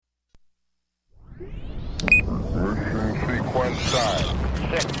launch start.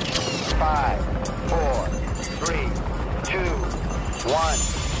 6, 5, 4, 3, 2, 1,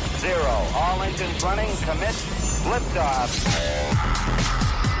 0. All engines running. Commit. Liftoff.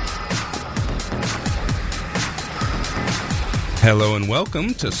 Hello and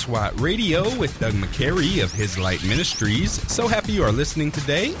welcome to SWAT Radio with Doug McCary of His Light Ministries. So happy you are listening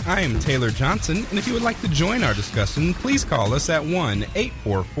today. I am Taylor Johnson, and if you would like to join our discussion, please call us at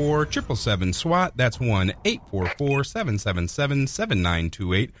 1-844-777-SWAT. That's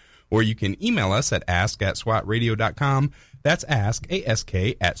 1-844-777-7928. Or you can email us at ask@swatradio.com. That's ask,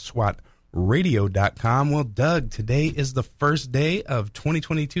 A-S-K, @swatradio.com. Well, Doug, today is the first day of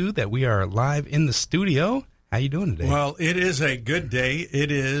 2022 that we are live in the studio. How you doing today? Well, it is a good day.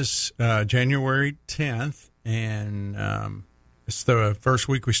 It is January 10th, and it's the first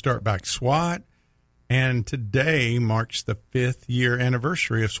week we start back SWAT, and today marks the 5th year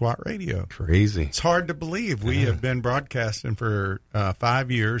anniversary of SWAT Radio. Crazy. It's hard to believe. We have been broadcasting for 5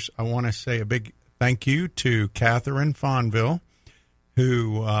 years. I want to say a big thank you to Catherine Fonville,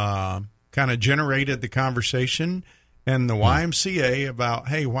 who kind of generated the conversation and the YMCA about,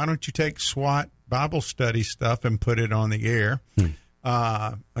 hey, why don't you take SWAT Bible study stuff and put it on the air.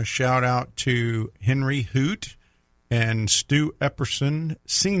 A shout out to Henry Hoot and Stu Epperson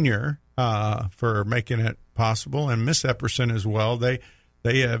Sr. For making it possible, and Miss Epperson as well. They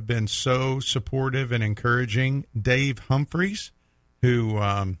have been so supportive and encouraging. Dave Humphreys, who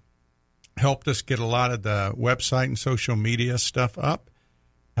helped us get a lot of the website and social media stuff up.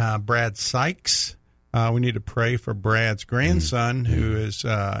 Brad Sykes. We need to pray for Brad's grandson, who is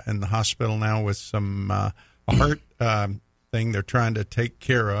in the hospital now with some heart thing they're trying to take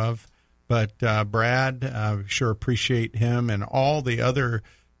care of. But Brad, sure appreciate him and all the other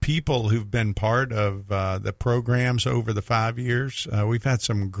people who've been part of the programs over the 5 years. We've had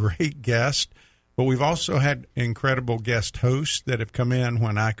some great guests, but we've also had incredible guest hosts that have come in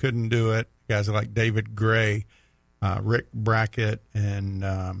when I couldn't do it. Guys like David Gray, Rick Brackett, and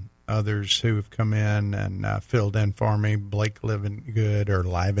others who have come in and filled in for me. Blake Livengood or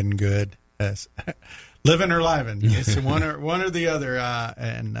Livengood, yes. Living or Livin', it's one or the other.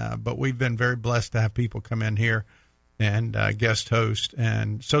 But we've been very blessed to have people come in here and guest host,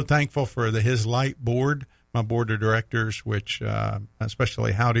 and so thankful for the His Light board, my board of directors, which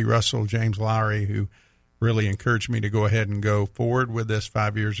especially Howdy Russell, James Lowry, who really encouraged me to go ahead and go forward with this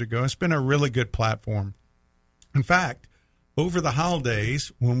 5 years ago. It's been a really good platform. In fact, over the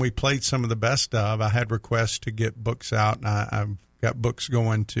holidays, when we played some of the best of, I had requests to get books out, and I've got books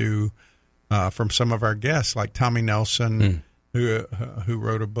going to from some of our guests, like Tommy Nelson, who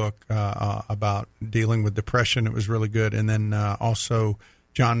wrote a book about dealing with depression. It was really good. And then also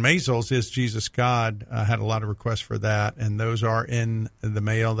John Mazel's Is Jesus God? Had a lot of requests for that, and those are in the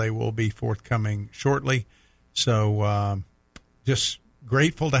mail. They will be forthcoming shortly. So just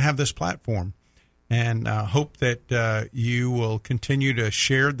grateful to have this platform. And hope that you will continue to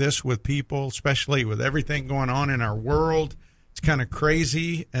share this with people, especially with everything going on in our world. It's kind of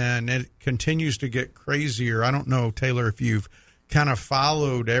crazy, and it continues to get crazier. I don't know, Taylor, if you've kind of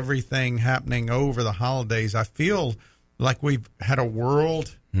followed everything happening over the holidays. I feel like we've had a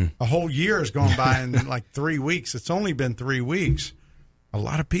whole year has gone by in like 3 weeks. It's only been 3 weeks. A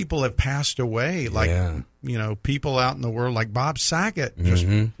lot of people have passed away, people out in the world, like Bob Saget. Just,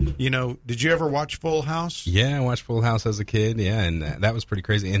 did you ever watch Full House? Yeah, I watched Full House as a kid, and that was pretty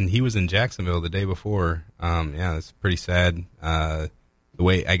crazy. And he was in Jacksonville the day before. It's pretty sad. The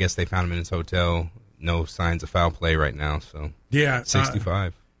way, I guess they found him in his hotel, no signs of foul play right now. So,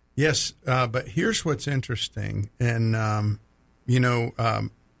 65. Yes, but here's what's interesting. And,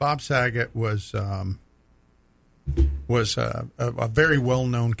 Bob Saget was a very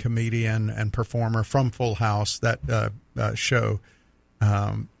well-known comedian and performer from Full House, that show.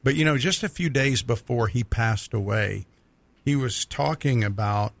 But, just a few days before he passed away, he was talking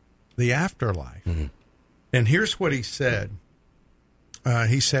about the afterlife. Mm-hmm. And here's what he said.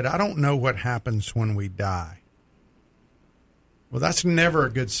 He said, I don't know what happens when we die. Well, that's never a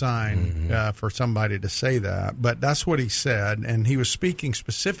good sign for somebody to say that, but that's what he said. And he was speaking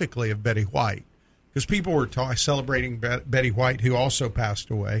specifically of Betty White, because people were celebrating Betty White, who also passed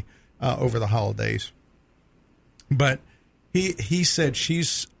away over the holidays. But he said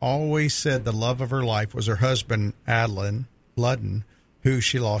she's always said the love of her life was her husband, Adlon Ludden, who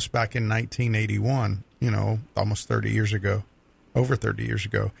she lost back in 1981, almost 30 years ago, over 30 years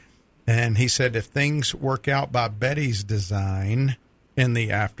ago. And he said if things work out by Betty's design in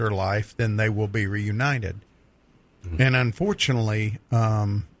the afterlife, then they will be reunited. Mm-hmm. And unfortunately,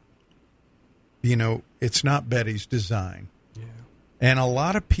 it's not Betty's design. Yeah. And a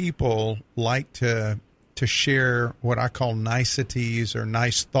lot of people like to to share what I call niceties or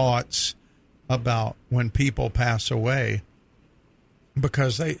nice thoughts about when people pass away,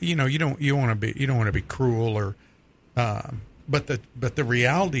 because they, you don't want to be cruel or, but the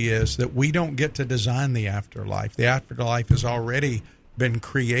reality is that we don't get to design the afterlife. The afterlife has already been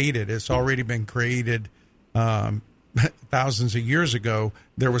created. It's already been created thousands of years ago.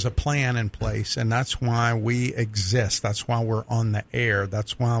 There was a plan in place, and that's why we exist. That's why we're on the air.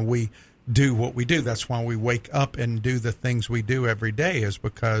 That's why we do what we do. That's why we wake up and do the things we do every day, is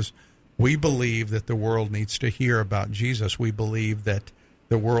because we believe that the world needs to hear about Jesus. We believe that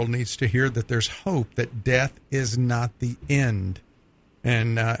the world needs to hear that there's hope, that death is not the end.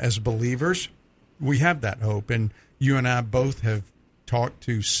 And as believers, we have that hope. And you and I both have talked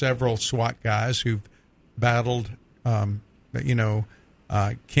to several SWAT guys who've battled,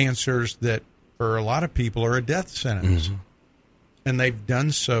 cancers that for a lot of people are a death sentence. Mm-hmm. And they've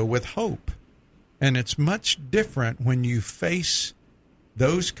done so with hope. And it's much different when you face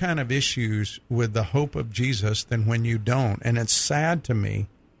those kind of issues with the hope of Jesus than when you don't. And it's sad to me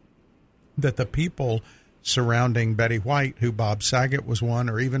that the people surrounding Betty White, who Bob Saget was one,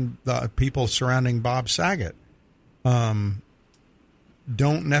 or even the people surrounding Bob Saget, don't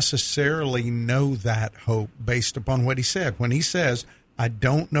necessarily know that hope based upon what he said. When he says, I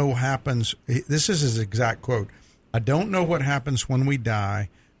don't know what happens, this is his exact quote, I don't know what happens when we die,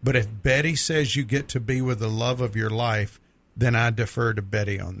 but if Betty says you get to be with the love of your life, then I defer to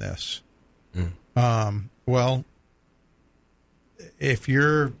Betty on this. Well, if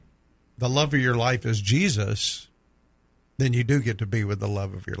the love of your life is Jesus, then you do get to be with the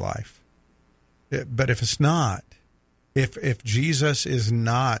love of your life. But if it's not, if Jesus is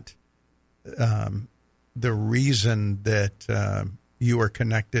not the reason that you are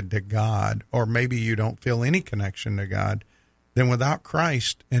connected to God, or maybe you don't feel any connection to God, then without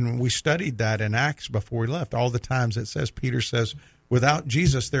Christ, and we studied that in Acts before we left, all the times it says, Peter says, without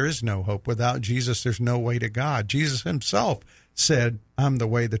Jesus, there is no hope. Without Jesus, there's no way to God. Jesus himself said, I'm the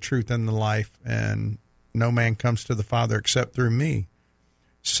way, the truth, and the life, and no man comes to the Father except through me.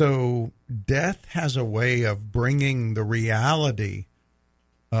 So death has a way of bringing the reality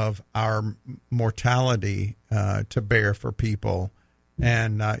of our mortality to bear for people.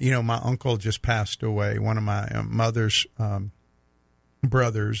 And, my uncle just passed away, one of my mother's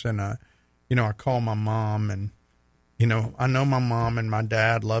brothers. And, I call my mom, and, I know my mom and my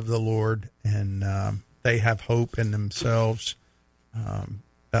dad love the Lord, and they have hope in themselves,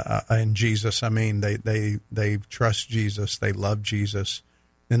 in Jesus. I mean, they trust Jesus. They love Jesus,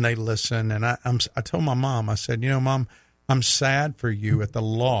 and they listen. And I told my mom, I said, Mom, I'm sad for you at the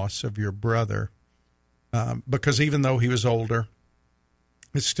loss of your brother, because even though he was older,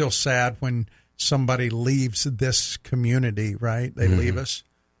 it's still sad when somebody leaves this community, right? They leave us.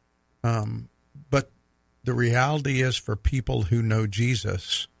 But the reality is, for people who know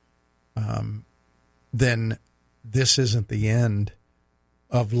Jesus, then this isn't the end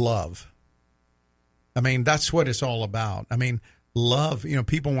of love. I mean, that's what it's all about. I mean, love,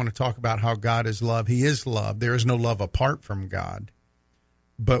 people want to talk about how God is love. He is love. There is no love apart from God.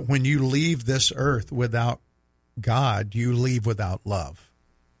 But when you leave this earth without God, you leave without love.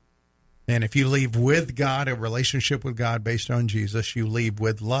 And if you leave with God, a relationship with God based on Jesus, you leave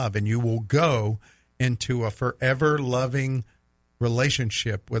with love, and you will go into a forever loving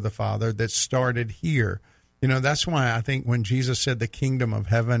relationship with the Father that started here. That's why I think when Jesus said the kingdom of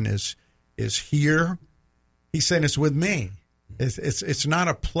heaven is here, he said it's with me. It's not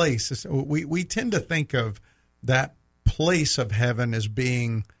a place. We tend to think of that place of heaven as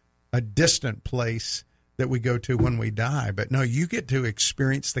being a distant place that we go to when we die. But no, you get to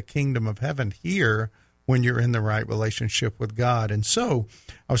experience the kingdom of heaven here when you're in the right relationship with God. And so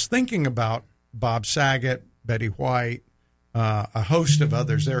I was thinking about Bob Saget, Betty White, a host of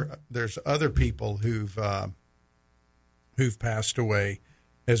others. There's other people who've passed away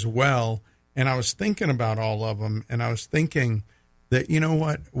as well. And I was thinking about all of them, and I was thinking that,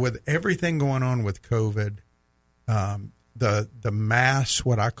 with everything going on with COVID, the mass,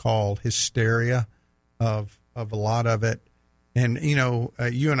 what I call hysteria of a lot of it. And, you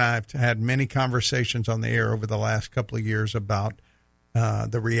and I have had many conversations on the air over the last couple of years about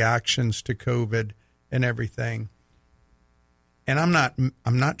the reactions to COVID and everything. And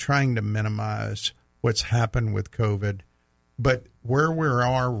I'm not trying to minimize what's happened with COVID, but where we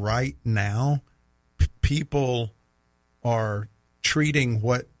are right now, people are treating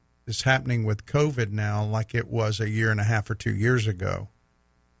what is happening with COVID now like it was a year and a half or 2 years ago,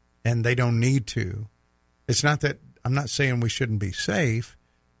 and they don't need to. It's not that I'm not saying we shouldn't be safe,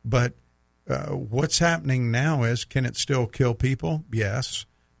 but what's happening now is, can it still kill people? Yes.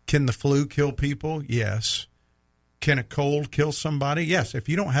 Can the flu kill people? Yes. Can a cold kill somebody? Yes. If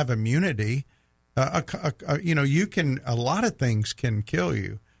you don't have immunity, a lot of things can kill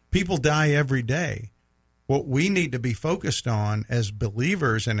you. People die every day. What we need to be focused on as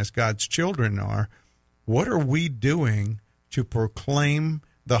believers and as God's children are, what are we doing to proclaim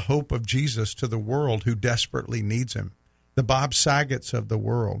the hope of Jesus to the world who desperately needs him? The Bob Saget's of the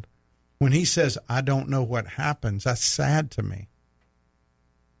world. When he says, I don't know what happens, that's sad to me.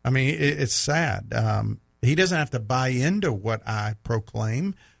 I mean, it's sad. He doesn't have to buy into what I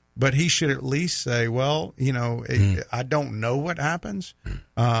proclaim, but he should at least say, well, I don't know what happens.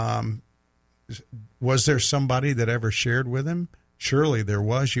 Was there somebody that ever shared with him? Surely there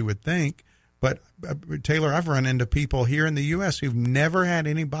was, you would think. But, Taylor, I've run into people here in the U.S. who've never had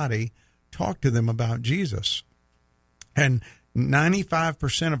anybody talk to them about Jesus. And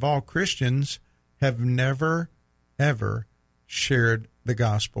 95% of all Christians have never, ever shared the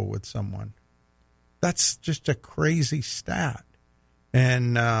gospel with someone. That's just a crazy stat.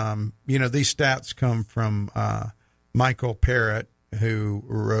 And, these stats come from Michael Parrott, who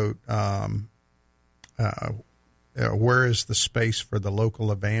wrote Where is the Space for the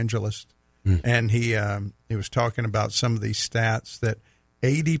Local Evangelist? And he was talking about some of these stats that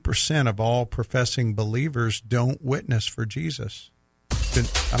 80% of all professing believers don't witness for Jesus.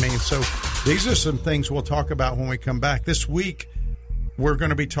 So these are some things we'll talk about when we come back. This week, we're going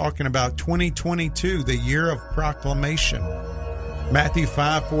to be talking about 2022, the year of proclamation. Matthew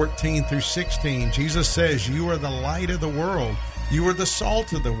 5:14 through 16, Jesus says, you are the light of the world. You are the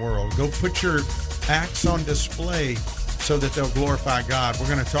salt of the world. Go put your acts on display so that they'll glorify God. We're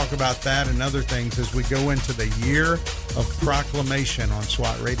going to talk about that and other things as we go into the year of proclamation on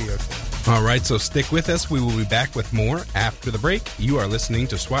SWAT Radio today. All right, so stick with us. We will be back with more after the break. You are listening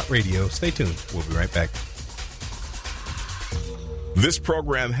to SWAT Radio. Stay tuned. We'll be right back. This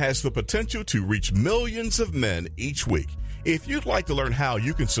program has the potential to reach millions of men each week. If you'd like to learn how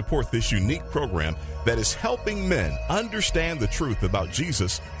you can support this unique program that is helping men understand the truth about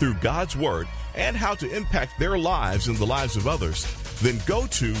Jesus through God's Word and how to impact their lives and the lives of others, then go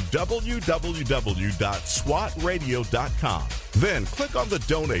to www.swatradio.com. Then click on the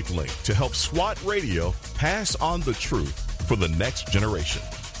donate link to help SWAT Radio pass on the truth for the next generation.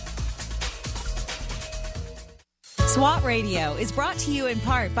 SWAT Radio is brought to you in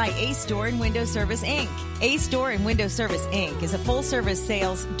part by Ace Door and Window Service, Inc. Ace Door and Window Service, Inc. is a full-service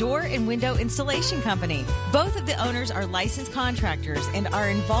sales door and window installation company. Both of the owners are licensed contractors and are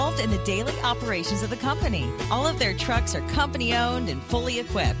involved in the daily operations of the company. All of their trucks are company-owned and fully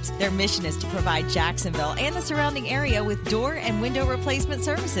equipped. Their mission is to provide Jacksonville and the surrounding area with door and window replacement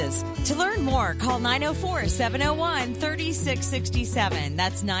services. To learn more, call 904-701-3667.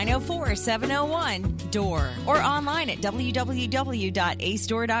 That's 904-701-DOOR. Or online at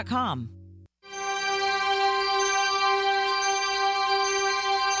www.acedoor.com.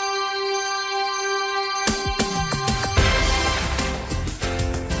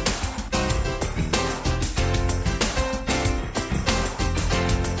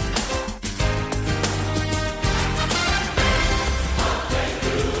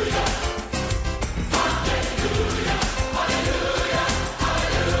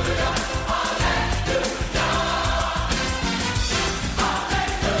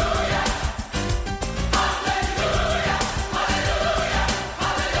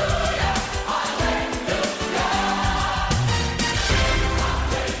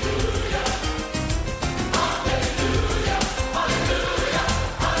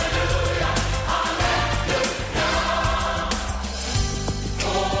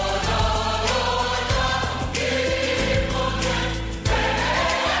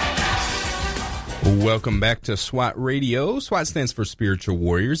 Welcome back to SWAT Radio. SWAT stands for Spiritual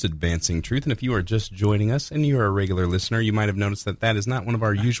Warriors Advancing Truth. And if you are just joining us and you're a regular listener, you might have noticed that is not one of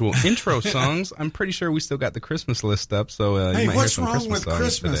our usual intro songs. I'm pretty sure we still got the Christmas list up. So you might hear some Christmas songs today.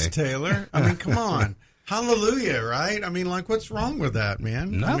 What's wrong with Christmas, Taylor? I mean, come on. Hallelujah, right? I mean, what's wrong with that,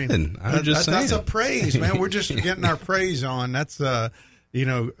 man? Nothing. I'm just saying. That's a praise, man. We're just getting our praise on. That's,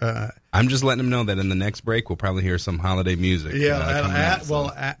 I'm just letting them know that in the next break, we'll probably hear some holiday music. Yeah,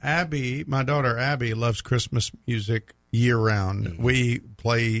 Abby, my daughter Abby, loves Christmas music year-round. Mm-hmm. We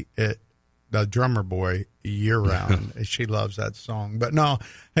play it, the Drummer Boy, year-round. She loves that song. But no,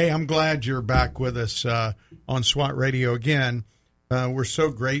 hey, I'm glad you're back with us on SWAT Radio again. We're so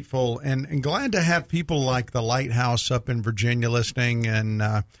grateful and glad to have people like the Lighthouse up in Virginia listening,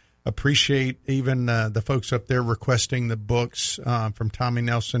 and appreciate even the folks up there requesting the books from Tommy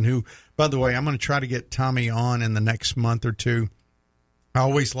Nelson, who, by the way, I'm going to try to get Tommy on in the next month or two. I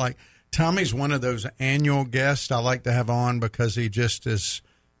always like, Tommy's one of those annual guests I like to have on because he just is,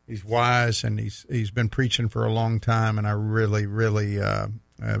 He's wise, and he's been preaching for a long time, and I really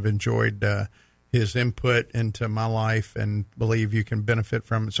have enjoyed his input into my life and believe you can benefit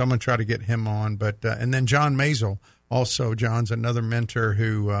from it. So I'm going to try to get him on. But and then John Mazel, also. John's another mentor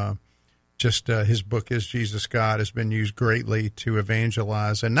who his book is Jesus God, has been used greatly to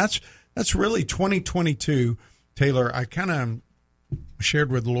evangelize. And that's really 2022. Taylor, I kind of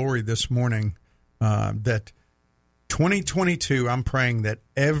shared with Lori this morning that 2022, I'm praying that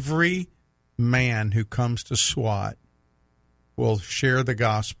every man who comes to SWAT will share the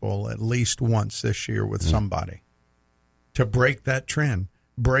gospel at least once this year with somebody to break that trend,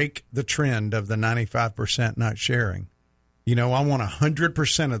 break the trend of the 95% not sharing. You know, I want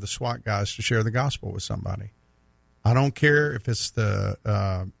 100% of the SWAT guys to share the gospel with somebody. I don't care if it's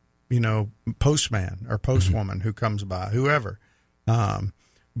the, postman or postwoman who comes by, whoever.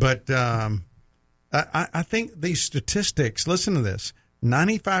 But I think these statistics, listen to this,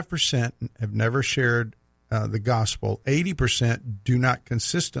 95% have never shared the gospel. 80% do not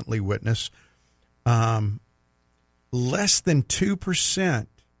consistently witness. Less than 2%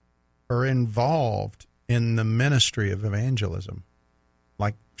 are involved in the ministry of evangelism,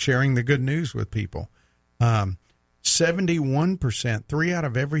 like sharing the good news with people. 71%, 3 out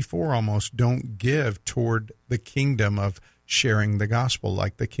of every 4 almost, don't give toward the kingdom of sharing the gospel,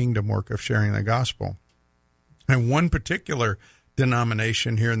 like the kingdom work of sharing the gospel. And one particular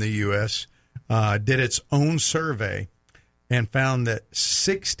denomination here in the U.S. Did its own survey and found that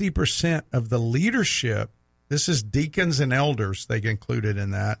 60% of the leadership, this is deacons and elders they included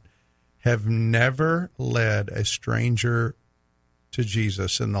in that, have never led a stranger to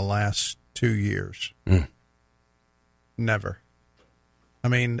Jesus in the last 2 years. Never. I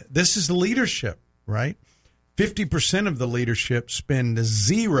mean, this is the leadership, right? 50% of the leadership spend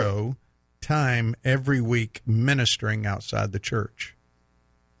 0 time every week ministering outside the church.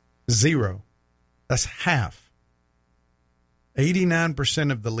 0. That's half.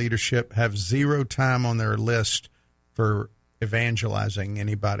 89% of the leadership have 0 time on their list for evangelizing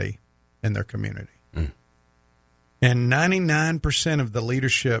anybody in their community. And 99% of the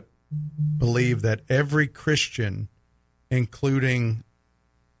leadership believe that every Christian, including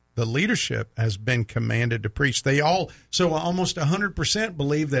the leadership, has been commanded to preach. So almost 100%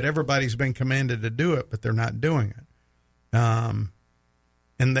 believe that everybody's been commanded to do it, but they're not doing it. And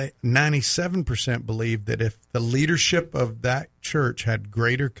 97% believe that if the leadership of that church had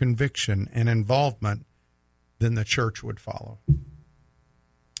greater conviction and involvement, then the church would follow.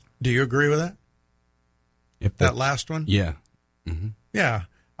 Do you agree with that? That last one? Yeah. Mm-hmm. Yeah.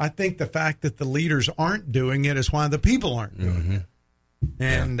 I think the fact that the leaders aren't doing it is why the people aren't doing it.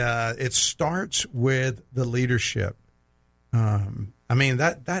 And it starts with the leadership. I mean,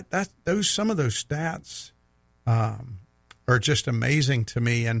 some of those stats are just amazing to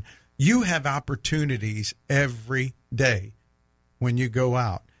me. And you have opportunities every day when you go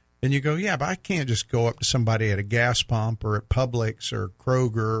out. And you go, yeah, but I can't just go up to somebody at a gas pump or at Publix or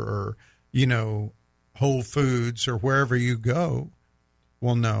Kroger or, Whole Foods or wherever you go.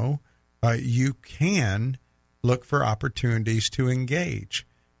 Well, no, you can look for opportunities to engage.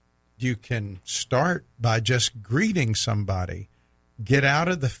 You can start by just greeting somebody. Get out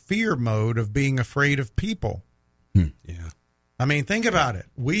of the fear mode of being afraid of people. Yeah. I mean, think about it.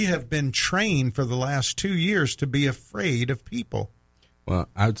 We have been trained for the last 2 years to be afraid of people. Well,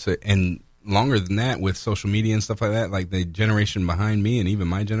 I would say, and longer than that with social media and stuff like that, like the generation behind me and even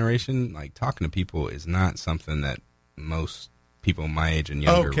my generation, like talking to people is not something that most people my age and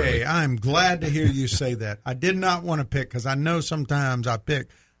younger. Okay, really. I'm glad to hear you say that. I did not want to pick because I know sometimes I pick,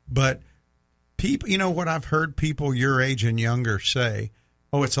 but people, you know what I've heard people your age and younger say,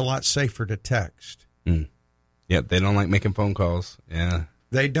 oh, it's a lot safer to text. Yeah, they don't like making phone calls. Yeah.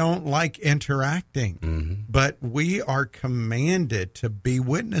 They don't like interacting, but we are commanded to be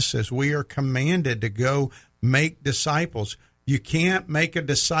witnesses. We are commanded to go make disciples. You can't make a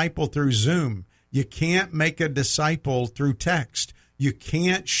disciple through Zoom. You can't make a disciple through text. You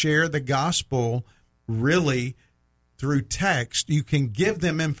can't share the gospel really through text. You can give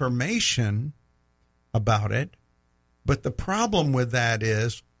them information about it, but the problem with that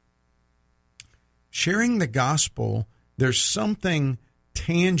is sharing the gospel, there's something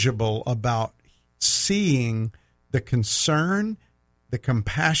tangible about seeing the concern, the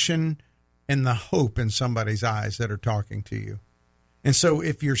compassion, and the hope in somebody's eyes that are talking to you. And so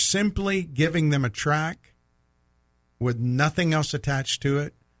if you're simply giving them a tract with nothing else attached to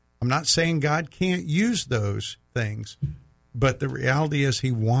it, I'm not saying God can't use those things, but the reality is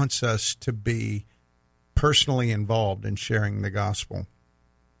he wants us to be personally involved in sharing the gospel.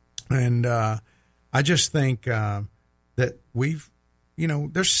 And I just think that we've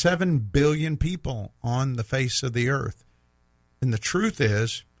there's 7 billion people on the face of the earth. And the truth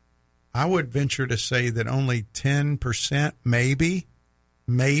is, I would venture to say that only 10%, maybe,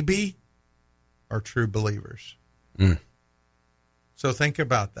 are true believers. So think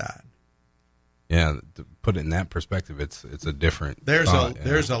about that. Yeah, to put it in that perspective, it's a different. There's thought,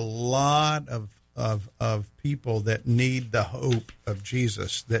 a lot of people that need the hope of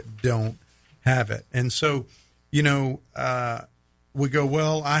Jesus that don't have it, and so we go,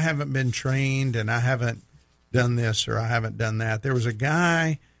 well, I haven't been trained and I haven't done this or I haven't done that. There was a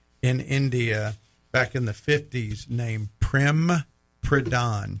guy in India back in the 50s named Prem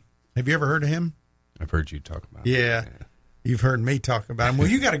Pradhan. Have you ever heard of him? I've heard you talk about it. Yeah. You've heard me talk about him. Well,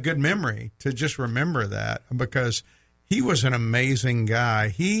 you got a good memory to just remember that, because he was an amazing guy.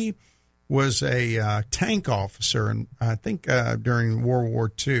 He was a tank officer, and I think during World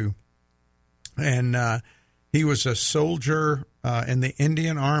War II. And he was a soldier in the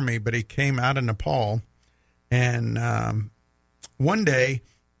Indian Army, but he came out of Nepal. And one day,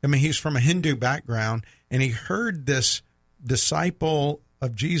 he's from a Hindu background, and he heard this disciple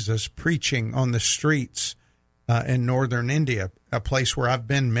of Jesus preaching on the streets in northern India, a place where I've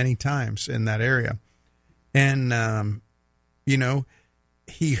been many times in that area. And,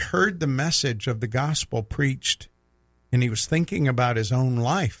 he heard the message of the gospel preached, and he was thinking about his own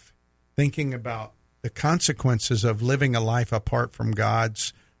life, thinking about the consequences of living a life apart from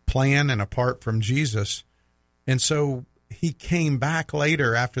God's plan and apart from Jesus. And so he came back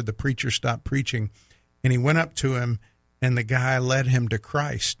later after the preacher stopped preaching, and he went up to him, and the guy led him to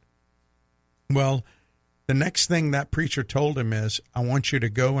Christ. Well, the next thing that preacher told him is, I want you to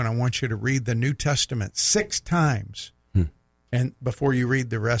go and I want you to read the New Testament 6 times and before you read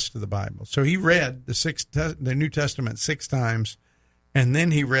the rest of the Bible. So he read the New Testament 6 times, and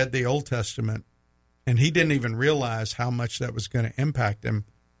then he read the Old Testament, and he didn't even realize how much that was going to impact him.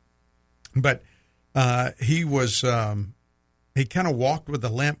 But he kind of walked with a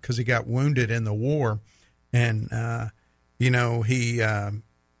limp because he got wounded in the war, and he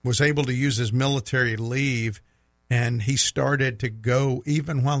was able to use his military leave, and he started to go,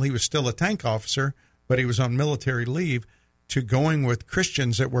 even while he was still a tank officer, but he was on military leave, to going with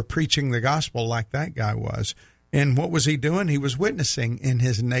Christians that were preaching the gospel like that guy was. And what was he doing? He was witnessing in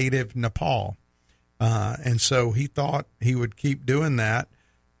his native Nepal. And so he thought he would keep doing that.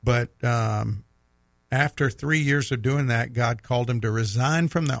 But after 3 years of doing that, God called him to resign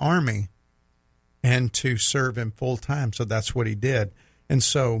from the army and to serve him full time. So that's what he did. And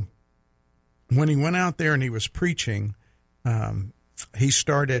so when he went out there and he was preaching, he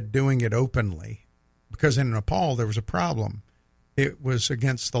started doing it openly, because in Nepal there was a problem. It was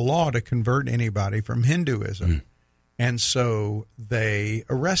against the law to convert anybody from Hinduism. And so they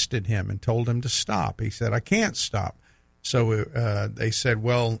arrested him and told him to stop. He said, I can't stop. So they said,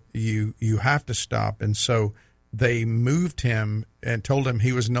 well, you have to stop. And so they moved him and told him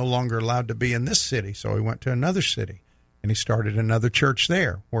he was no longer allowed to be in this city. So he went to another city. And he started another church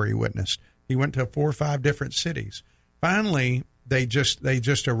there where he witnessed. He went to 4 or 5 different cities. Finally, they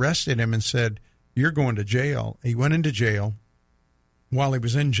just arrested him and said, you're going to jail. He went into jail. While he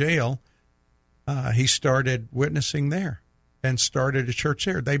was in jail, he started witnessing there and started a church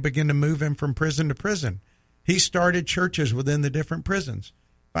there. They began to move him from prison to prison. He started churches within the different prisons.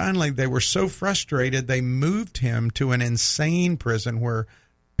 Finally, they were so frustrated, they moved him to an insane prison where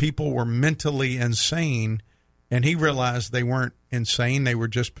people were mentally insane. And he realized they weren't insane. They were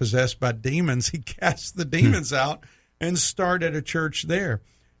just possessed by demons. He cast the demons out and started a church there.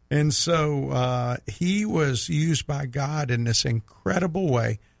 And so he was used by God in this incredible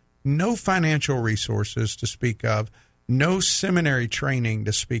way. No financial resources to speak of, no seminary training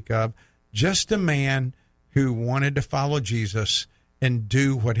to speak of, just a man who wanted to follow Jesus and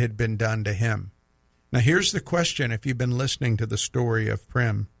do what had been done to him. Now, here's the question, if you've been listening to the story of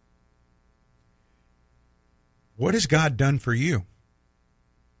Prem. What has God done for you?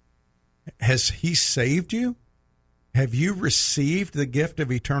 Has he saved you? Have you received the gift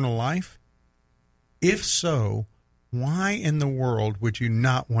of eternal life? If so, why in the world would you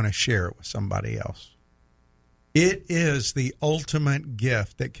not want to share it with somebody else? It is the ultimate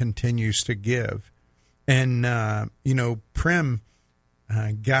gift that continues to give. And, Prem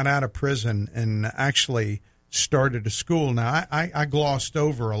got out of prison and actually started a school. Now, I glossed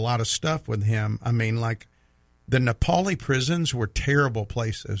over a lot of stuff with him. I mean, like, the Nepali prisons were terrible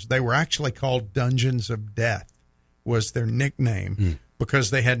places. They were actually called dungeons of death, was their nickname,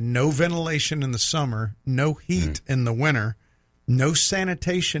 because they had no ventilation in the summer, no heat in the winter, no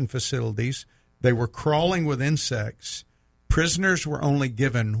sanitation facilities. They were crawling with insects. Prisoners were only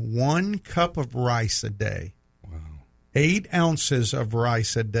given 1 cup of rice a day. Wow. 8 ounces of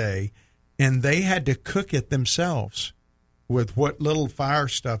rice a day, and they had to cook it themselves with what little fire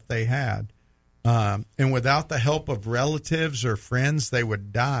stuff they had. And without the help of relatives or friends, they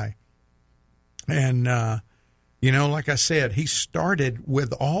would die. And, like I said, he started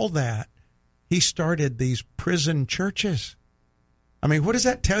with all that. He started these prison churches. I mean, what does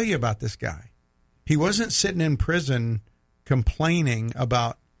that tell you about this guy? He wasn't sitting in prison complaining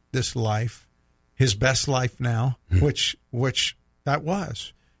about this life, his best life now, which that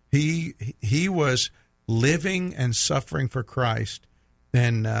was. He was living and suffering for Christ.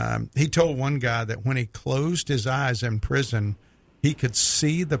 And he told one guy that when he closed his eyes in prison, he could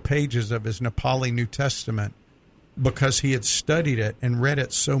see the pages of his Nepali New Testament because he had studied it and read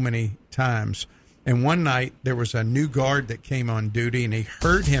it so many times. And one night there was a new guard that came on duty, and he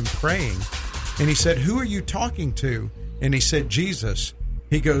heard him praying. And he said, "Who are you talking to?" And he said, "Jesus."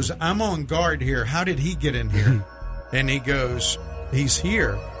 He goes, "I'm on guard here. How did he get in here?" And he goes, "He's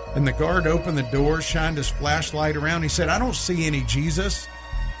here." And the guard opened the door, shined his flashlight around. He said, "I don't see any Jesus."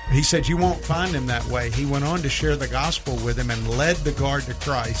 He said, "You won't find him that way." He went on to share the gospel with him and led the guard to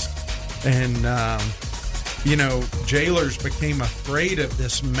Christ. And, jailers became afraid of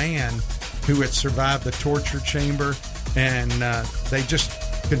this man who had survived the torture chamber. And they just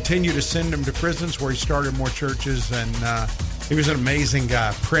continued to send him to prisons where he started more churches. And he was an amazing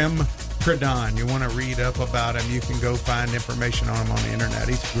guy. Prem Pradhan. You want to read up about him, you can go find information on him on the internet.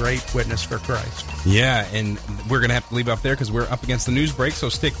 He's a great witness for Christ. Yeah, and we're going to have to leave off there because we're up against the news break, so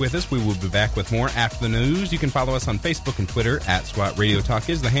stick with us. We will be back with more after the news. You can follow us on Facebook and Twitter. @SWAT Radio Talk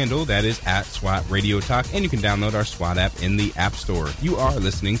is the handle. That is @SWAT Radio Talk, and you can download our SWAT app in the App Store. You are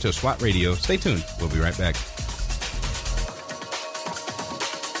listening to SWAT Radio. Stay tuned. We'll be right back.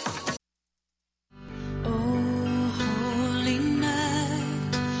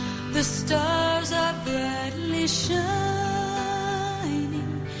 The stars are brightly shining.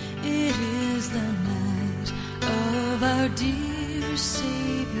 It is the night of our dear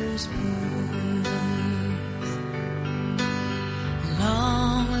Savior's birth.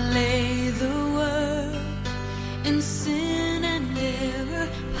 Long lay the world in sin and error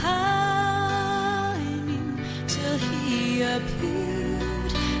pining, till he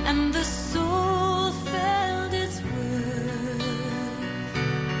appeared and the soul felt its worth.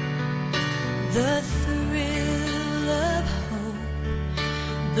 The thrill of hope,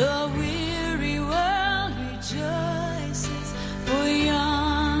 the weary world rejoices, for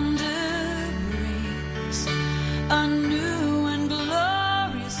yonder breaks a new and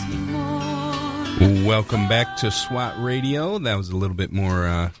glorious morn. Welcome back to SWAT Radio. That was a little bit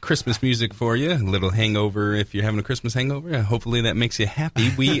more Christmas music for you. A little hangover if you're having a Christmas hangover. Hopefully that makes you happy.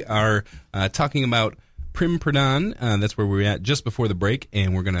 We are talking about Prem Pradhan. That's where we're at just before the break,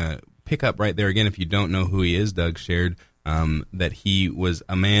 and we're going to pick up right there again. If you don't know who he is, Doug shared that he was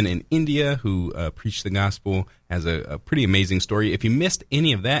a man in India who preached the gospel, has a pretty amazing story. If you missed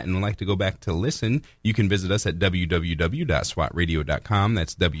any of that and would like to go back to listen, you can visit us at www.swatradio.com.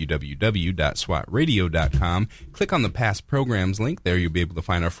 That's www.swatradio.com. Click on the past programs link. There you'll be able to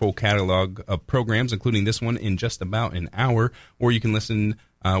find our full catalog of programs, including this one, in just about an hour. Or you can listen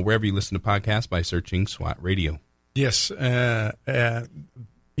wherever you listen to podcasts by searching SWAT Radio. Yes,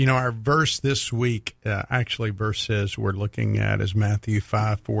 our verse this week, verses we're looking at is Matthew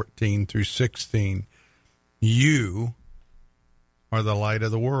 5:14 through 16. You are the light of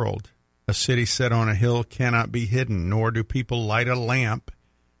the world. A city set on a hill cannot be hidden, nor do people light a lamp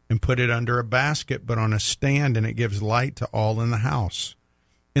and put it under a basket, but on a stand, and it gives light to all in the house.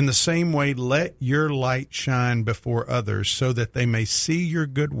 In the same way, let your light shine before others, so that they may see your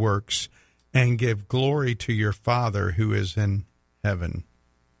good works and give glory to your Father who is in heaven.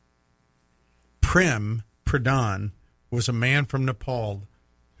 Prem Pradhan was a man from Nepal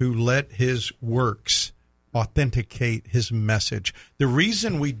who let his works authenticate his message. The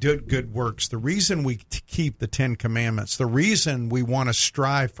reason we do good works, the reason we keep the 10 Commandments, the reason we want to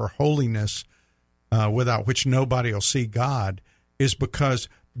strive for holiness without which nobody will see God, is because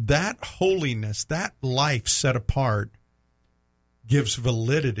that holiness, that life set apart, gives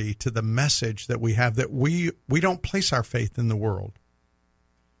validity to the message that we have, that we don't place our faith in the world.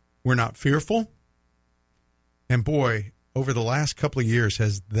 We're not fearful. And boy, over the last couple of years,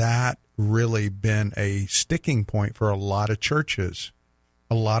 has that really been a sticking point for a lot of churches.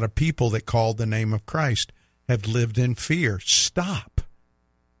 A lot of people that called the name of Christ have lived in fear. Stop.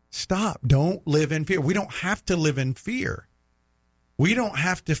 Don't live in fear. We don't have to live in fear. We don't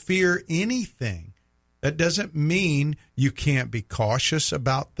have to fear anything. That doesn't mean you can't be cautious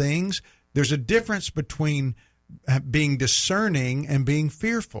about things. There's a difference between being discerning and being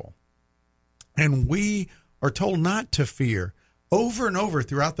fearful. And we are told not to fear. Over and over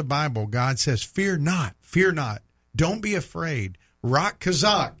throughout the Bible, God says, fear not, don't be afraid. Rock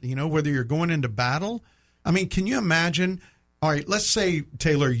Kazak, whether you're going into battle. I mean, can you imagine? All right, let's say,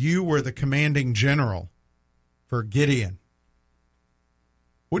 Taylor, you were the commanding general for Gideon.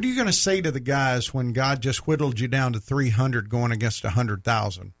 What are you going to say to the guys when God just whittled you down to 300 going against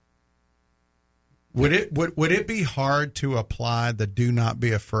 100,000? Would it be hard to apply the do not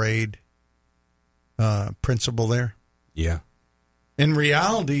be afraid principle there? Yeah. In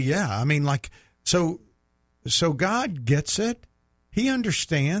reality, yeah. I mean, so God gets it. He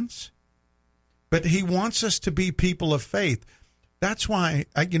understands. But he wants us to be people of faith. That's why,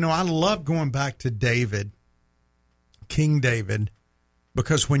 I love going back to David, King David,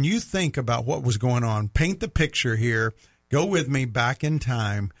 because when you think about what was going on, paint the picture here, go with me back in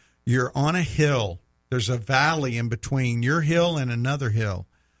time. You're on a hill. There's a valley in between your hill and another hill.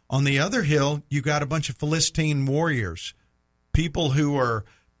 On the other hill, you got a bunch of Philistine warriors, people who are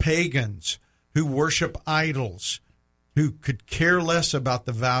pagans, who worship idols, who could care less about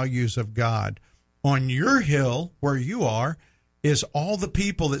the values of God. On your hill, where you are, is all the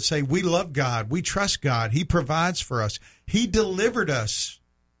people that say, we love God, we trust God, He provides for us. He delivered us,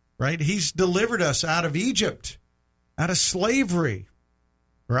 right? He's delivered us out of Egypt, out of slavery,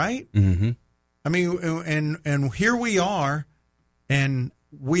 right? Mm-hmm. I mean, and here we are, and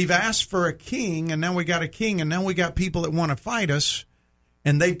we've asked for a king, and now we got a king, and now we got people that want to fight us,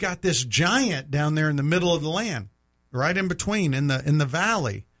 and they've got this giant down there in the middle of the land, right in between, in the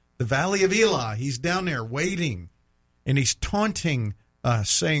valley. The Valley of Elah. He's down there waiting, and he's taunting us,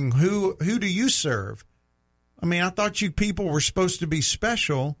 saying, who do you serve? I mean, I thought you people were supposed to be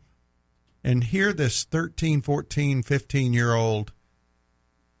special. And here this 13, 14, 15-year-old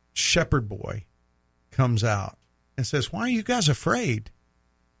shepherd boy comes out and says, why are you guys afraid?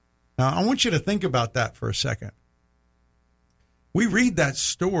 Now, I want you to think about that for a second. We read that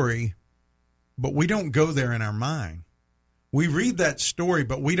story, but we don't go there in our mind. We read that story,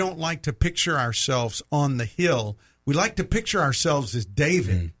 but we don't like to picture ourselves on the hill. We like to picture ourselves as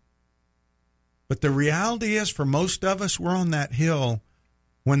David. Mm. But the reality is, for most of us, we're on that hill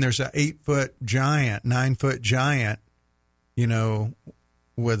when there's an 8-foot giant, 9-foot giant,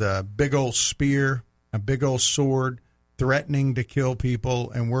 with a big old spear, a big old sword, threatening to kill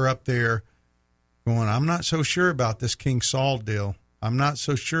people. And we're up there going, I'm not so sure about this King Saul deal. I'm not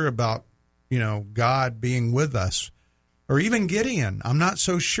so sure about, God being with us. Or even Gideon, I'm not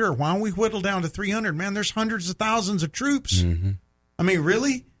so sure. Why don't we whittle down to 300? Man, there's hundreds of thousands of troops. Mm-hmm. I mean,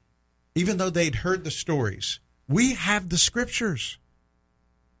 really? Even though they'd heard the stories. We have the scriptures.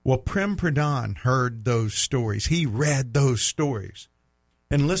 Well, Prem Pradhan heard those stories. He read those stories.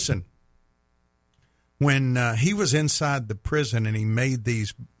 And listen, when he was inside the prison and he made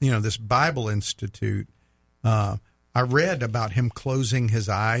these, this Bible Institute, I read about him closing his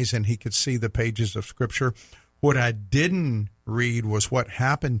eyes and he could see the pages of Scripture. What I didn't read was what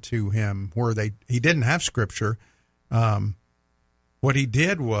happened to him where he didn't have Scripture. What he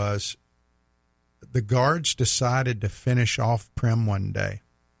did was the guards decided to finish off Prem one day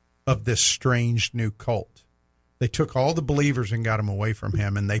of this strange new cult. They took all the believers and got them away from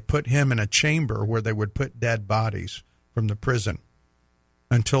him, and they put him in a chamber where they would put dead bodies from the prison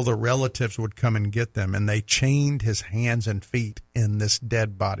until the relatives would come and get them, and they chained his hands and feet in this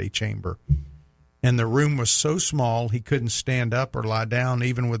dead body chamber. And the room was so small he couldn't stand up or lie down.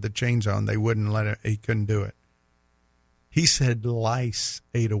 Even with the chains on, they wouldn't let it. He couldn't do it. He said lice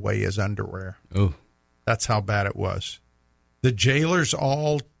ate away his underwear. Oh, that's how bad it was. The jailers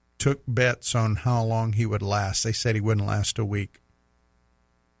all took bets on how long he would last. They said he wouldn't last a week.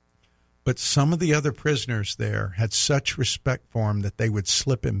 But some of the other prisoners there had such respect for him that they would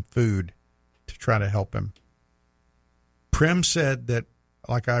slip him food to try to help him. Prem said that,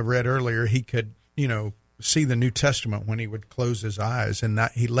 like I read earlier, he could, see the New Testament when he would close his eyes, and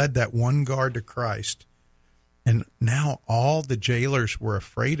that he led that one guard to Christ. And now all the jailers were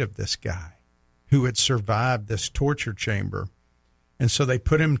afraid of this guy who had survived this torture chamber. And so they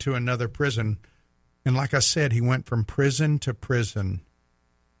put him to another prison. And like I said, he went from prison to prison.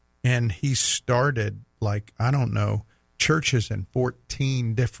 And he started, churches in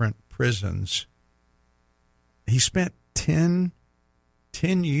 14 different prisons. He spent 10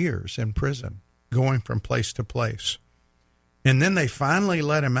 years in prison, going from place to place. And then they finally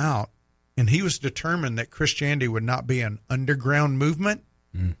let him out. And he was determined that Christianity would not be an underground movement.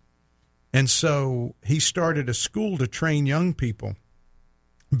 Mm. And so he started a school to train young people.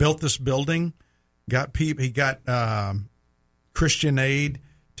 Built this building, he got Christian Aid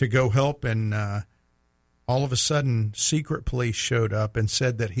to go help, and all of a sudden, secret police showed up and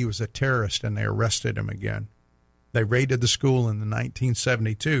said that he was a terrorist, and they arrested him again. They raided the school in the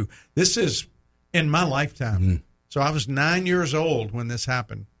 1972. This is in my lifetime. So I was 9 years old when this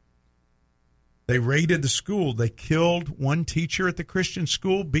happened. They raided the school. They killed one teacher at the Christian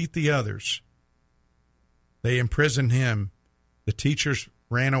school, beat the others. They imprisoned him. The teachers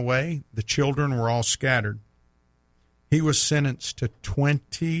ran away. The children were all scattered. He was sentenced to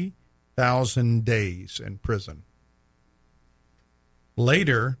 20,000 days in prison.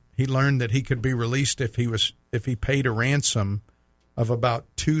 Later, he learned that he could be released if he paid a ransom of about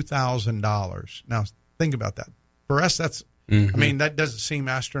 $2,000. Now, think about that. For us, that's, I mean, that doesn't seem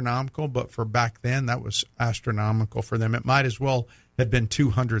astronomical, but for back then, that was astronomical for them. It might as well have been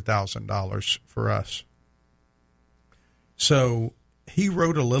 $200,000 for us. So he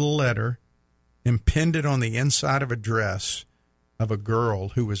wrote a little letter and pinned it on the inside of a dress of a girl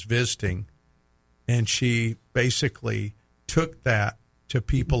who was visiting, and she basically took that to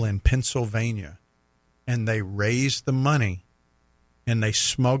people in Pennsylvania, and they raised the money, and they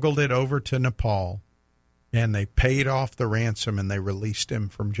smuggled it over to Nepal, and they paid off the ransom, and they released him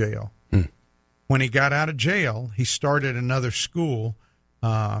from jail. When he got out of jail, he started another school,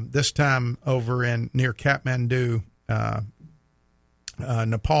 this time over near Kathmandu,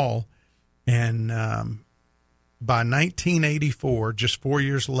 Nepal, and by 1984, just 4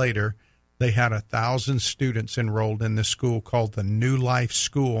 years later, they had 1,000 students enrolled in this school called the New Life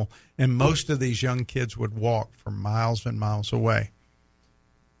School, and most of these young kids would walk for miles and miles away.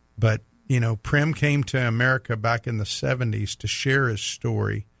 But you know, Prem came to America back in the 70s to share his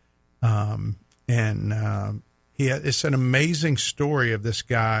story. It's an amazing story of this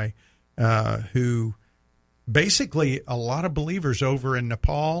guy who basically a lot of believers over in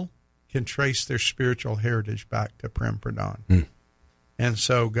Nepal can trace their spiritual heritage back to Prem Pradhan. And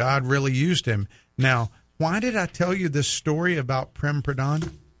so God really used him. Now, why did I tell you this story about Prem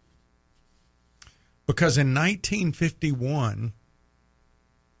Pradhan? Because in 1951,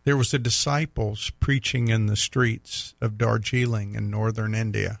 there was the disciples preaching in the streets of Darjeeling in northern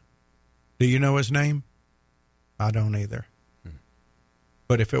India. Do you know his name? I don't either.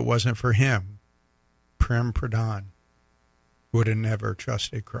 But if it wasn't for him, Prem Pradhan would have never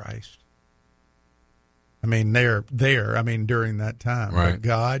trusted Christ. I mean, during that time. Right. But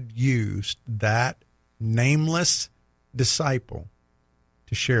God used that nameless disciple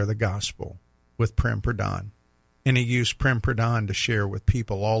to share the gospel with Prem Pradhan. And he used Prem Pradhan to share with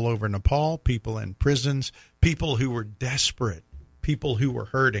people all over Nepal, people in prisons, people who were desperate, people who were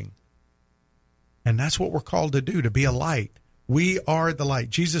hurting. And that's what we're called to do, to be a light. We are the light.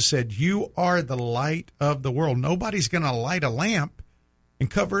 Jesus said, you are the light of the world. Nobody's going to light a lamp and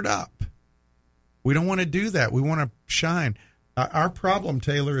cover it up. We don't want to do that. We want to shine. Our problem,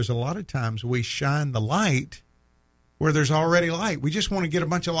 Taylor, is a lot of times we shine the light where there's already light. We just want to get a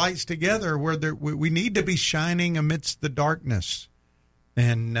bunch of lights together where we need to be shining amidst the darkness.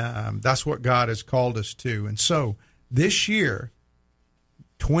 And that's what God has called us to. And so this year,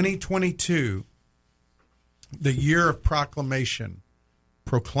 2022, the year of proclamation,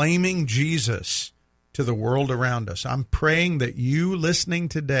 proclaiming Jesus to the world around us. I'm praying that you listening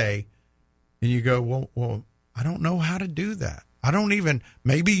today, and you go, well, I don't know how to do that.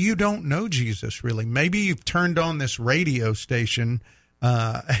 Maybe you don't know Jesus really. Maybe you've turned on this radio station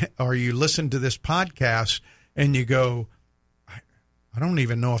or you listen to this podcast and you go, I don't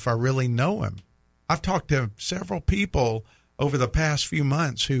even know if I really know him. I've talked to several people over the past few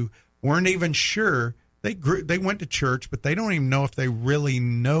months who weren't even sure. They went to church, but they don't even know if they really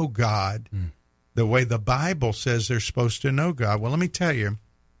know God the way the Bible says they're supposed to know God. Well, let me tell you,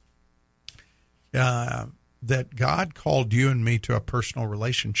 that God called you and me to a personal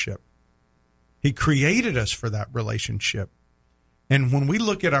relationship. He created us for that relationship. And when we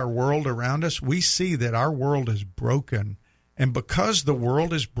look at our world around us, we see that our world is broken. And because the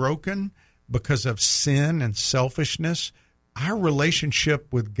world is broken, because of sin and selfishness, our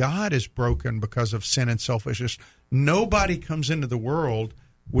relationship with God is broken because of sin and selfishness. Nobody comes into the world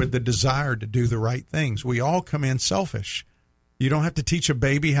with the desire to do the right things. We all come in selfish. You don't have to teach a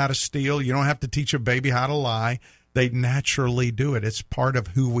baby how to steal. You don't have to teach a baby how to lie. They naturally do it. It's part of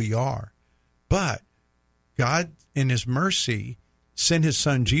who we are. But God, in his mercy, sent his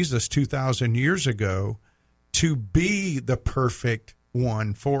son Jesus 2,000 years ago to be the perfect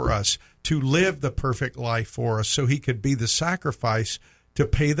one for us, to live the perfect life for us, so he could be the sacrifice to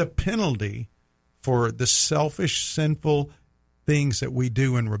pay the penalty for the selfish, sinful things that we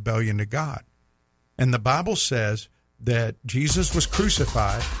do in rebellion to God. And the Bible says that Jesus was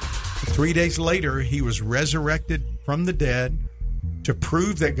crucified. 3 days later, he was resurrected from the dead to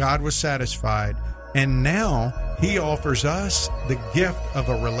prove that God was satisfied. And now he offers us the gift of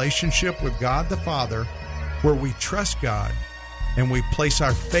a relationship with God the Father where we trust God and we place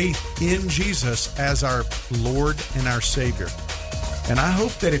our faith in Jesus as our Lord and our Savior. And I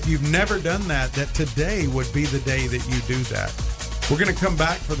hope that if you've never done that, that today would be the day that you do that. We're going to come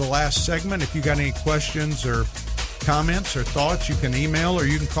back for the last segment. If you got any questions or comments or thoughts, you can email or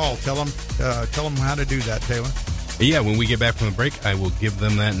you can call. Tell them how to do that, Taylor. Yeah, when we get back from the break, I will give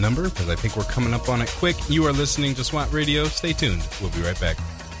them that number because I think we're coming up on it quick. You are listening to SWAT Radio. Stay tuned. We'll be right back.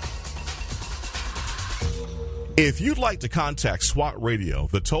 If you'd like to contact SWAT Radio,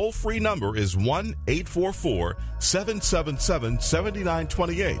 the toll-free number is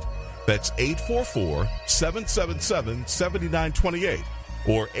 1-844-777-7928. That's 844-777-7928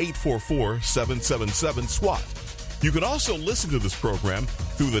 or 844-777-SWAT. You can also listen to this program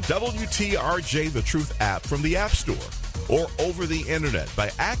through the WTRJ The Truth app from the App Store or over the internet by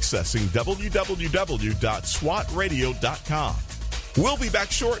accessing www.swatradio.com. We'll be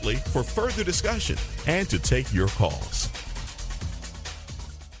back shortly for further discussion and to take your calls.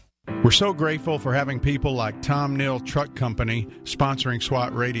 We're so grateful for having people like Tom Neal Truck Company sponsoring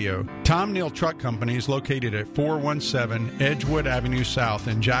SWAT Radio. Tom Neal Truck Company is located at 417 Edgewood Avenue South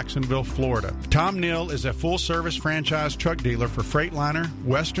in Jacksonville, Florida. Tom Neal is a full-service franchise truck dealer for Freightliner,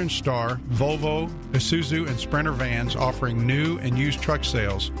 Western Star, Volvo, Isuzu, and Sprinter vans, offering new and used truck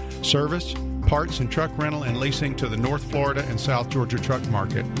sales, service, parts and truck rental and leasing to the North Florida and South Georgia truck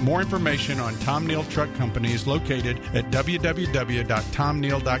market. More information on Tom Neal Truck Company is located at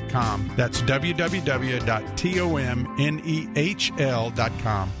www.tomneal.com. That's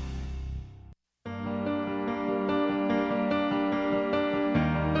www.tomnehl.com.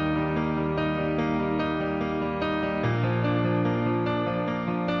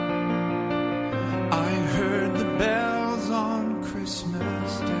 I heard the bells on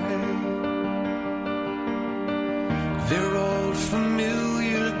Christmas Day, their old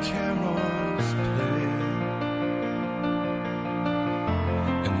familiar carols play,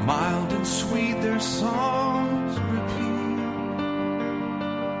 and mild and sweet their songs repeat,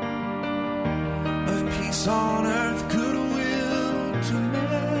 of peace on earth, goodwill to men,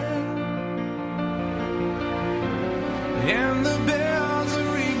 and the bells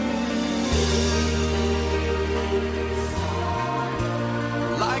are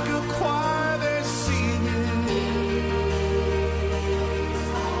like a choir they're singing.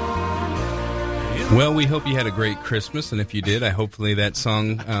 Well, we hope you had a great Christmas, and if you did, hopefully that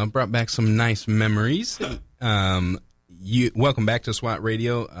song brought back some nice memories. Welcome back to SWAT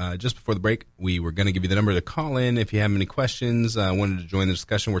Radio. Just before the break, we were going to give you the number to call in if you have any questions. Wanted to join the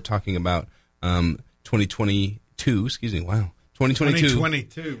discussion. We're talking about 2022. Excuse me. Wow.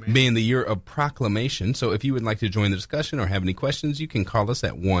 2022 man. Being the year of proclamation. So if you would like to join the discussion or have any questions, you can call us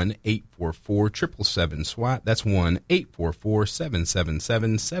at 1-844-777-SWAT. That's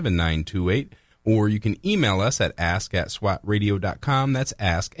 1-844-777-7928. Or you can email us at ask@swatradio.com. That's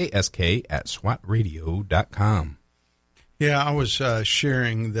ask, A-S-K, @swatradio.com. Yeah, I was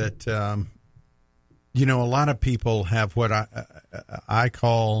sharing that, a lot of people have what I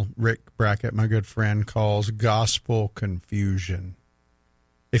call, Rick Brackett, my good friend, calls gospel confusion.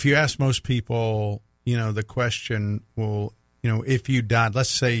 If you ask most people, the question, well, if you died,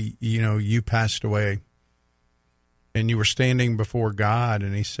 let's say, you passed away and you were standing before God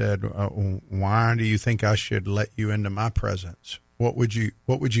and he said, why do you think I should let you into my presence? What would you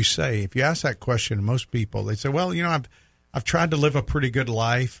say? If you ask that question to most people, they say, well, I've tried to live a pretty good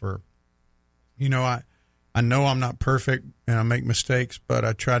life, or, I know I'm not perfect and I make mistakes, but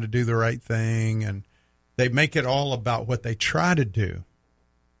I try to do the right thing. And they make it all about what they try to do.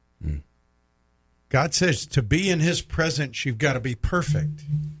 Mm. God says to be in his presence, you've got to be perfect.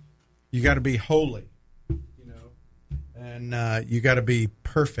 You got to be holy, and you got to be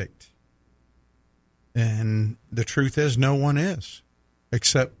perfect. And the truth is, no one is,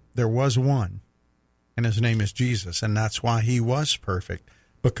 except there was one, and his name is Jesus. And that's why he was perfect,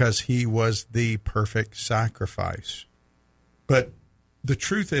 because he was the perfect sacrifice. But the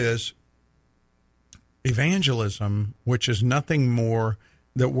truth is, evangelism, which is nothing more,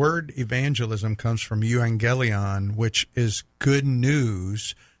 the word evangelism comes from euangelion, which is good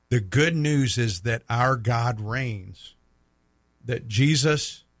news. The good news is that our God reigns, that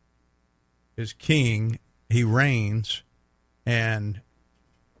Jesus is king, he reigns, and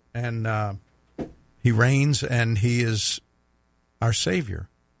he reigns, and he is our Savior.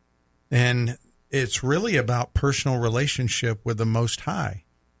 And it's really about personal relationship with the Most High.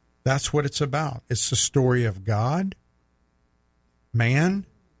 That's what it's about. It's the story of God, man,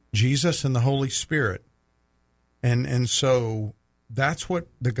 Jesus, and the Holy Spirit. And so that's what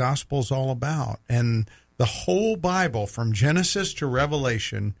the gospel's all about. And the whole Bible, from Genesis to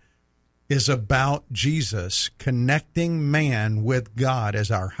Revelation, is about Jesus connecting man with God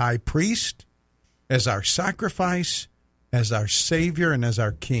as our high priest, as our sacrifice, as our Savior, and as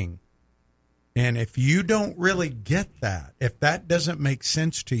our King. And if you don't really get that, if that doesn't make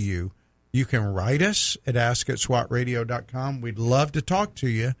sense to you, you can write us at ask@swatradio.com. We'd love to talk to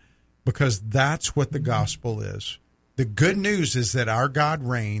you, because that's what the gospel is. The good news is that our God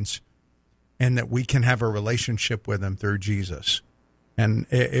reigns and that we can have a relationship with him through Jesus. And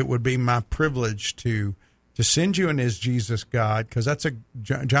it would be my privilege to send you in Is Jesus God, because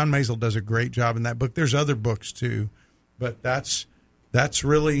John Maisel does a great job in that book. There's other books too, but that's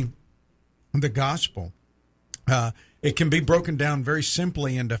really the gospel. It can be broken down very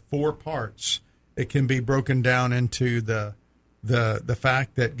simply into 4 parts. It can be broken down into the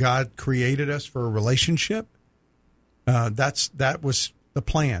fact that God created us for a relationship. That was the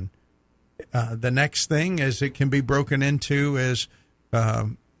plan. The next thing is it can be broken into is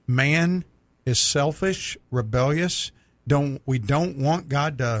man is selfish, rebellious. We don't want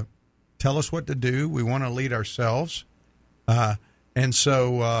God to tell us what to do. We want to lead ourselves. And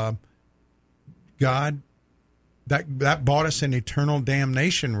so God, that bought us an eternal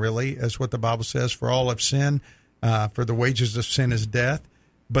damnation, really, is what the Bible says. For all have sinned, for the wages of sin is death.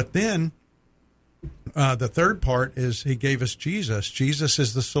 But then the third part is he gave us Jesus. Jesus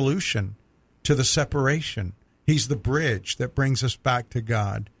is the solution to the separation. He's the bridge that brings us back to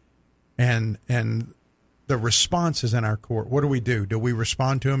God. And the response is in our court. What do? Do we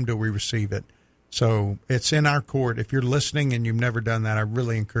respond to him? Do we receive it? So it's in our court. If you're listening and you've never done that, I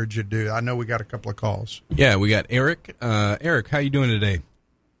really encourage you to do it. I know we got a couple of calls. Yeah, we got Eric. Eric, how you doing today?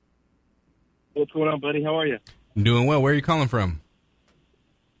 What's going on, buddy? How are you? I'm doing well. Where are you calling from?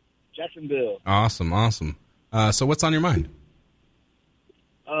 Jacksonville. Awesome. So what's on your mind?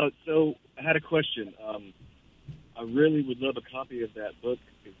 So I had a question. I really would love a copy of that book,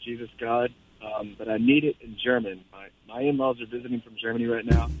 Is Jesus God? But I need it in German. My in-laws are visiting from Germany right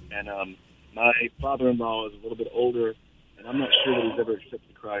now, and my father-in-law is a little bit older, and I'm not sure that he's ever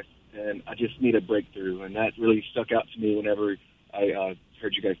accepted Christ, and I just need a breakthrough, and that really stuck out to me whenever I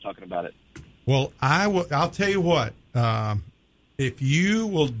heard you guys talking about it. Well, I'll tell you what. If you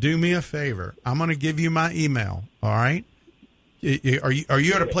will do me a favor, I'm going to give you my email, all right? Are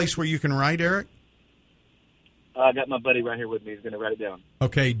you at a place where you can write, Eric? I got my buddy right here with me. He's going to write it down.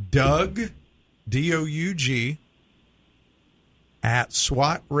 Okay, Doug, D-O-U-G,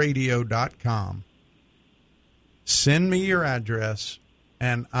 @swatradio.com. Send me your address,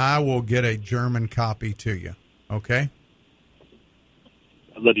 and I will get a German copy to you, okay?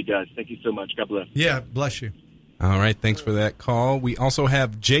 I love you guys. Thank you so much. God bless. Yeah, bless you. All right, thanks for that call. We also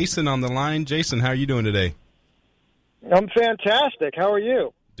have Jason on the line. Jason, how are you doing today? I'm fantastic. How are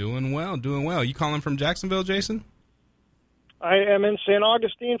you? Doing well. You calling from Jacksonville, Jason? I am in St.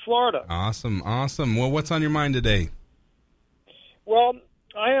 Augustine, Florida. Awesome. Well, what's on your mind today? Well,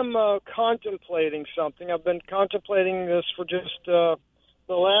 I am contemplating something. I've been contemplating this for just the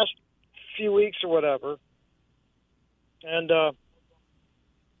last few weeks or whatever. And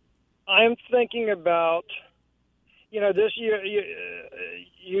I'm thinking about, this year,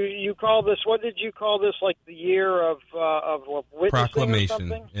 you call this, what did you call this, like the year of witnessing Proclamation. or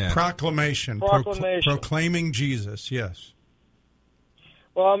something? Yeah. Proclamation. Proclaiming Jesus, yes.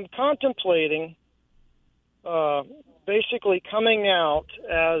 Well, I'm contemplating basically coming out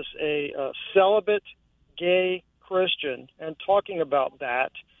as a celibate gay Christian and talking about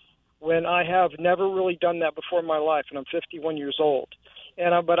that when I have never really done that before in my life, and I'm 51 years old.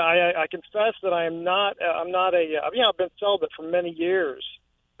 And but I confess that I'm not I've been celibate for many years,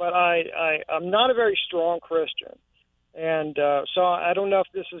 but I'm not a very strong Christian, and so I don't know if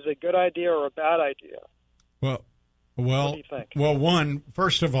this is a good idea or a bad idea. Well, what do you think? Well,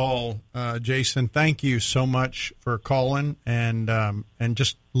 first of all, Jason, thank you so much for calling and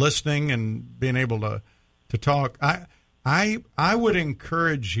just listening and being able to talk. I would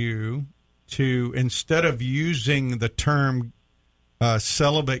encourage you to, instead of using the term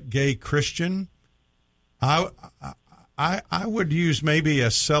celibate gay Christian, I would use maybe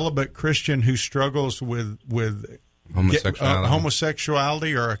a celibate Christian who struggles with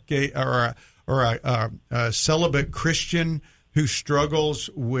homosexuality, or a gay or a celibate Christian who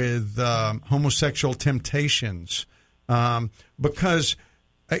struggles with homosexual temptations, because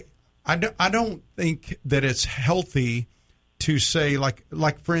I don't think that it's healthy to say,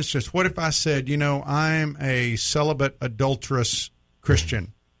 like for instance, what if I said, I'm a celibate adulterous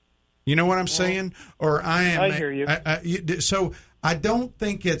Christian? You know what I'm saying? Or I hear you. So I don't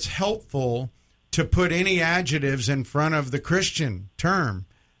think it's helpful to put any adjectives in front of the Christian term,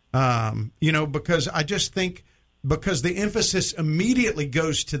 because I just think because the emphasis immediately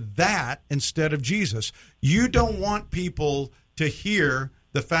goes to that instead of Jesus. You don't want people to hear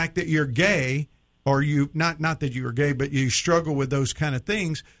the fact that you're gay, or you not that you are gay, but you struggle with those kind of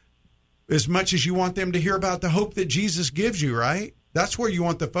things, as much as you want them to hear about the hope that Jesus gives you, right? That's where you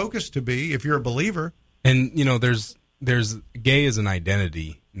want the focus to be if you're a believer. And, you know, there's gay is an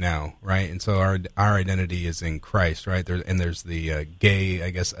identity now, right? And so our identity is in Christ, right? There's the gay, I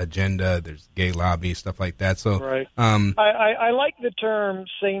guess, agenda. There's gay lobby, stuff like that. So, right. I like the term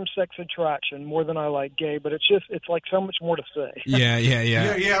same-sex attraction more than I like gay, but it's like so much more to say.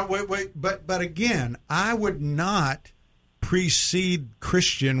 Yeah. Wait. But again, I would not precede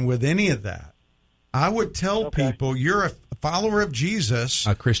Christian with any of that. I would tell people you're a follower of Jesus.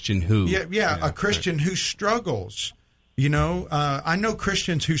 A Christian who? Yeah, a Christian who struggles. You know, I know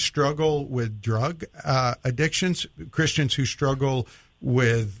Christians who struggle with drug addictions, Christians who struggle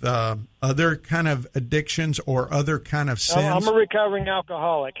with other kind of addictions or other kind of sins. I'm a recovering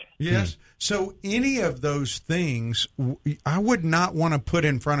alcoholic. Yes. So any of those things, I would not want to put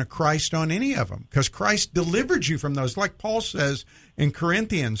in front of Christ on any of them, because Christ delivered you from those. Like Paul says in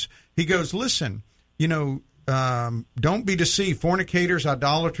Corinthians, he goes, listen, you know, don't be deceived. Fornicators,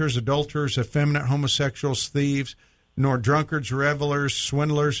 idolaters, adulterers, effeminate, homosexuals, thieves, nor drunkards, revelers,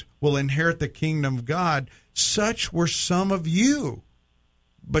 swindlers will inherit the kingdom of God. Such were some of you.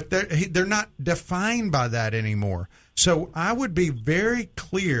 But they're not defined by that anymore. So I would be very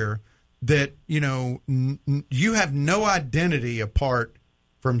clear that, you know, you have no identity apart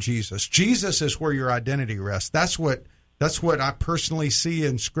from Jesus. Jesus is where your identity rests. That's what I personally see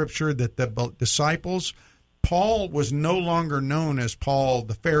in Scripture, that the disciples, Paul was no longer known as Paul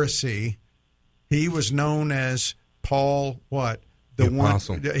the Pharisee. He was known as Paul, what? The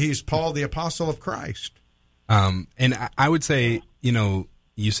apostle. He's Paul, the apostle of Christ. And I would say, you know,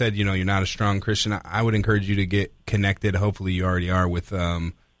 you said, you know, you're not a strong Christian. I would encourage you to get connected. Hopefully you already are, with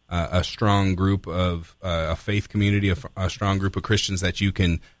a strong group of a faith community, a strong group of Christians that you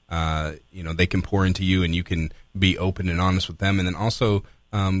can, you know, they can pour into you and you can be open and honest with them. And then also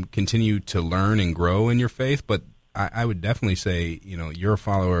continue to learn and grow in your faith. But I would definitely say, you know, you're a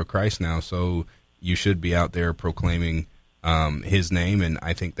follower of Christ now, so you should be out there proclaiming his name. And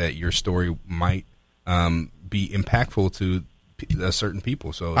I think that your story might be impactful to certain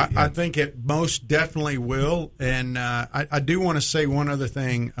people. So I think it most definitely will. And I do want to say one other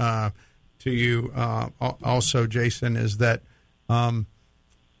thing to you also, Jason, is that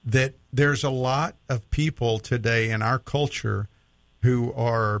that there's a lot of people today in our culture who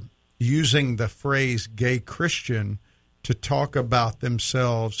are using the phrase gay Christian to talk about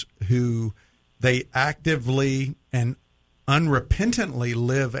themselves, who they actively and unrepentantly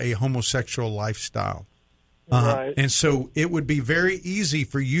live a homosexual lifestyle. Right. And so it would be very easy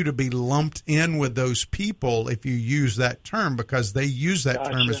for you to be lumped in with those people if you use that term, because they use that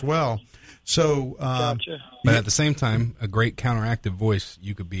term as well. So, but at the same time, a great counteractive voice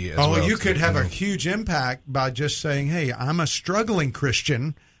you could be as well. Oh, you could have a huge impact by just saying, hey, I'm a struggling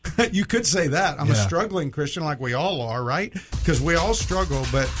Christian. You could say that. I'm a struggling Christian, like we all are, right? Because we all struggle.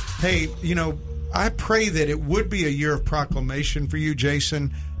 But, hey, you know, I pray that it would be a year of proclamation for you,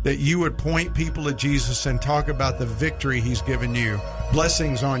 Jason, that you would point people to Jesus and talk about the victory he's given you.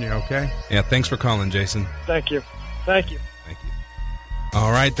 Blessings on you, okay? Yeah, thanks for calling, Jason. Thank you. Thank you. Thank you.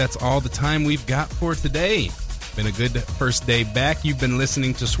 All right, that's all the time we've got for today. Been a good first day back. You've been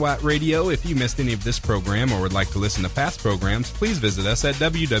listening to SWAT Radio. If you missed any of this program or would like to listen to past programs, please visit us at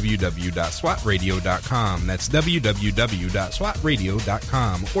www.swatradio.com. That's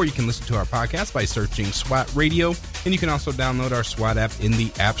www.swatradio.com. Or you can listen to our podcast by searching SWAT Radio, and you can also download our SWAT app in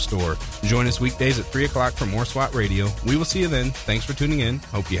the App Store. Join us weekdays at 3 o'clock for more SWAT Radio. We will see you then. Thanks for tuning in.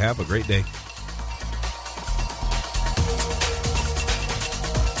 Hope you have a great day.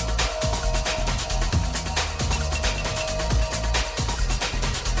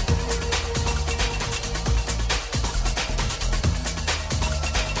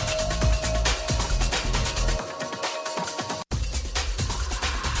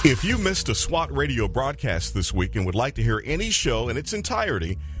 If you missed a SWAT Radio broadcast this week and would like to hear any show in its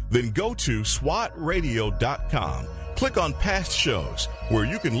entirety, then go to SWATradio.com. Click on past shows where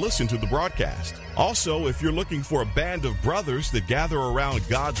you can listen to the broadcast. Also, if you're looking for a band of brothers that gather around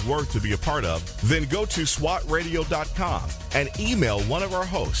God's Word to be a part of, then go to SWATradio.com and email one of our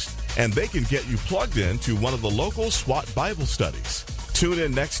hosts, and they can get you plugged in to one of the local SWAT Bible studies. Tune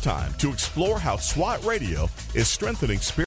in next time to explore how SWAT Radio is strengthening spiritual